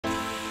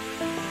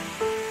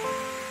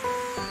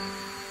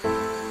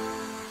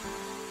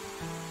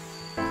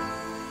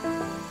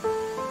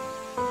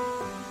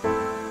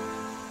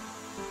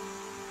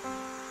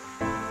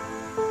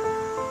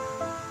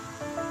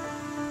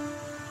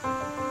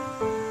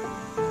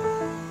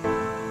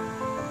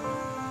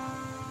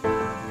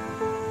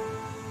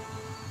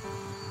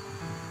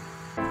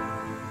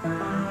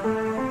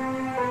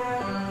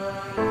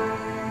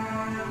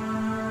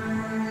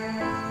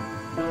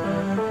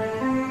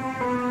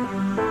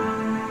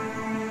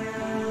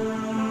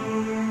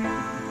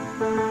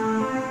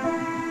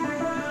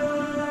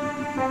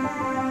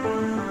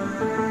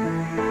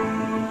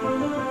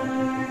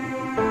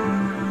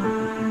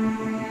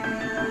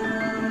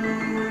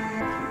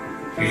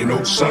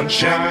no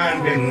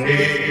sunshine in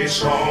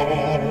this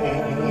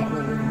home,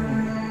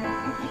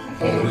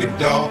 only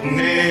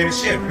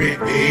darkness every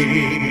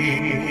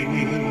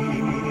day.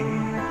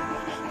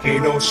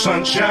 Ain't no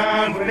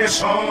sunshine when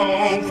it's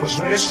home, 'cause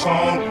when it's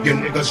home, you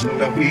niggas know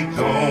that we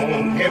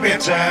gone every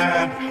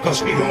time,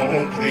 'cause we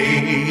don't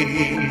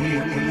play.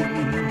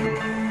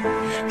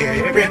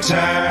 Every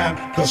time,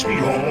 'cause we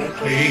don't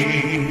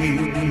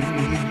play.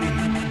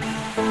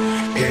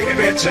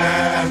 Every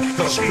time,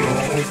 'cause we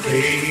don't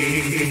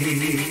play.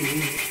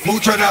 Who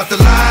turn out the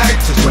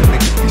lights is what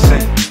niggas be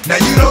saying. Now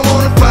you don't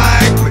wanna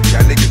fight, but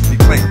y'all niggas be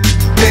playing,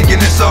 thinking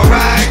it's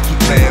alright, keep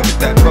playing with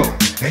that rope.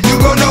 And you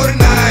gon' know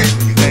tonight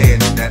when you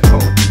laying in that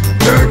hole.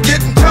 Dirt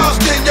getting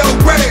tossed in your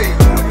grave.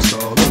 Now it's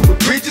all over.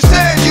 Preacher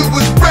said you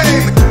was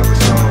brave, but now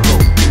it's all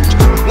over.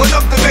 One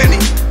of the many,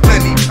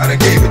 plenty I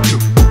done gave it to.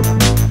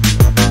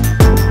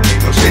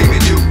 Ain't no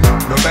saving you.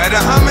 No matter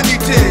how many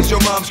tears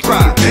your mom's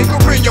cried, ain't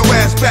gon' bring your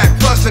ass back.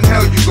 Plus in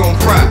hell you gon'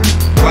 cry.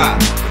 Why?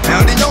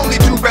 Now the only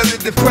two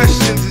relative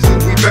questions is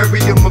if we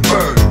bury him or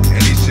burn.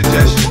 Any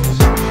suggestions?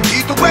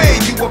 Either way,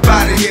 you up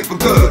out of here for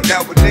good.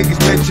 Now when niggas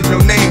mention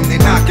your name, they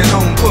knocking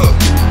on wood.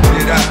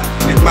 Did I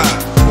get mine?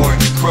 Or in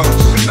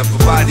crows. Enough a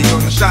body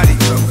on the shoddy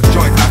from a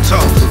joint I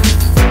toast.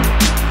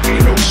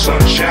 Ain't no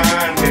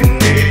sunshine in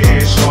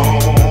this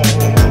home,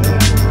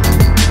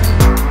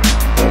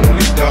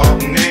 only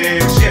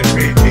darkness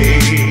every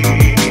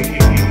day.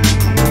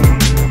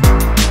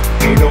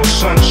 Ain't no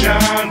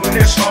sunshine when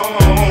it's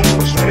home,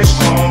 'cause when it's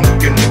home,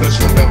 you niggas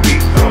know that we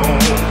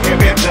gone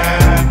every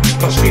time,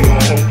 'cause we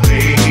don't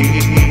play.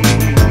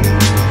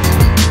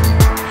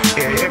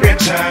 Every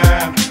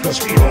time, 'cause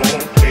we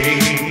don't play.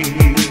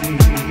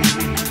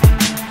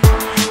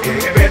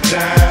 Every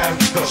time,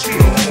 'cause we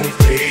don't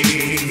play.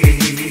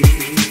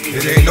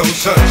 It ain't no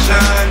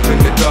sunshine when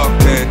the dark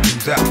man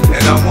comes out.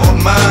 And I want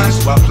mine,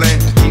 so I plan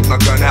to keep my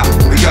gun out.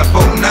 We got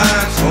 4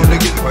 9s, more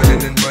niggas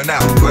running and run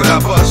out. But I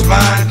bust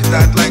mine, 'cause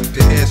I'd like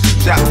to hear some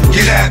shout.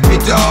 Get at me,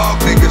 dog,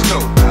 niggas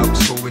know I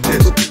was going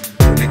this.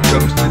 When it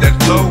comes to that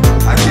flow,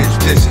 I get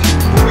dizzy.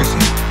 Who is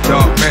he?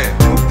 Dark man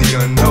of the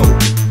unknown.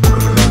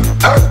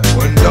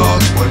 One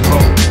dog, one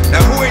home.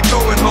 Now who ain't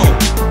going home?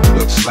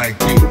 Looks like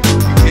you.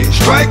 You hit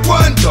strike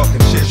 1,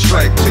 talking shit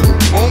strike 2.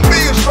 Won't be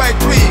a strike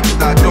 3,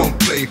 'cause I don't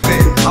play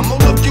fair. I'ma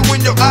look you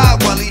in your eye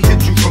while he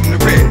hit you from the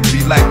rear. Be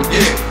like,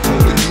 yeah,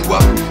 holding you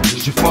up,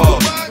 is your fall.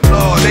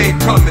 Lord ain't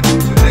coming,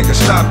 so nigga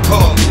stop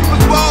calling. You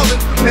was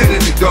ballin' a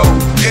minute ago,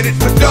 in it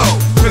for dough.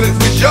 Feel it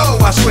for show,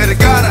 I swear to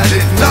God I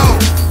didn't know.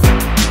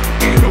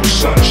 Ain't no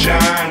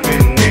sunshine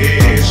in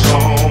this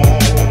home,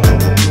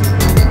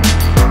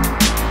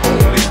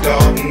 only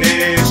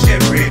darkness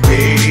every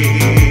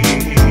day.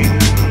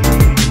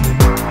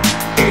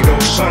 Ain't no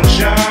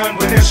sunshine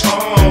when it's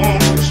home,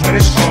 'cause when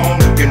it's home,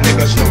 you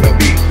niggas know that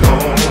we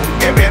gone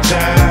every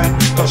time,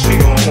 'cause we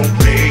don't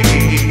play.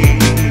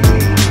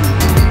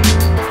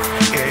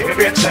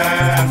 Every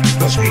time,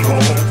 'cause we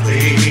don't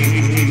play.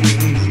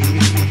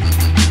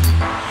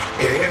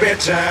 Every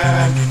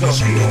time, 'cause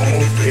we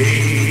don't play.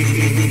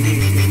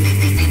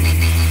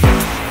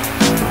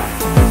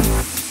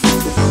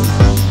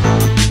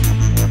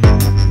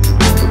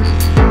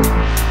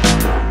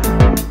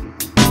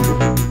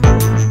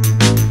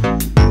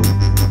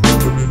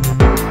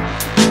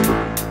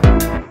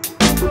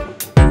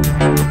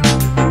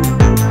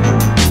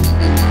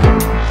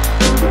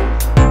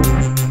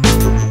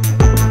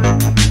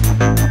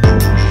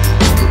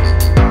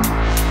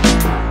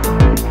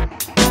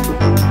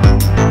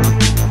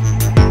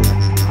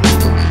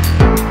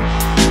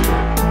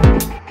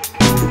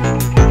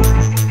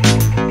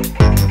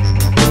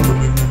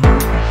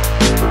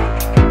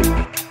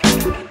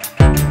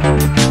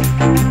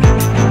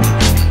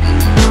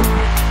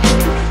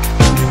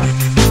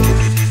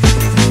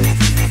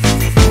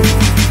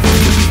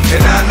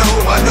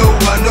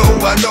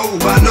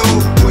 I know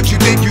what you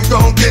think you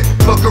gon' get.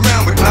 Fuck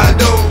around with my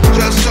dough,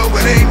 just so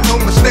it ain't no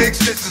mistakes.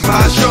 This is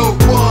my show.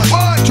 1,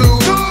 2,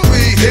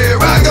 3, here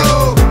I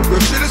go. Your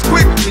shit is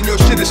quick and your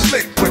shit is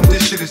slick, but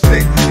this shit is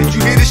thick. Did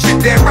you hear this shit?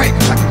 Damn right,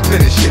 I can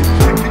finish it.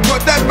 If you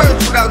caught that verse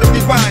without a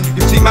rewind, you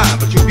can see mine,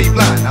 but you'll be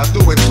blind. I'll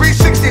do it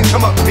 360 and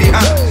come up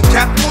behind.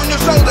 Tap you on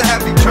your shoulder,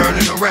 have you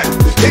turning around.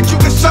 Hit you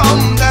with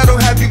something that'll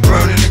have you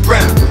burning the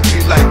ground.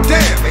 Be like,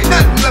 damn, ain't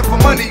nothing left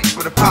for money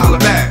but a pile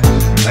of ass.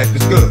 Life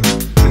is good,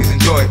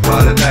 enjoy it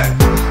while it lasts.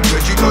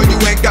 But you know you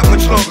ain't got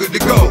much longer to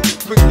go.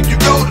 Quick when you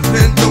go to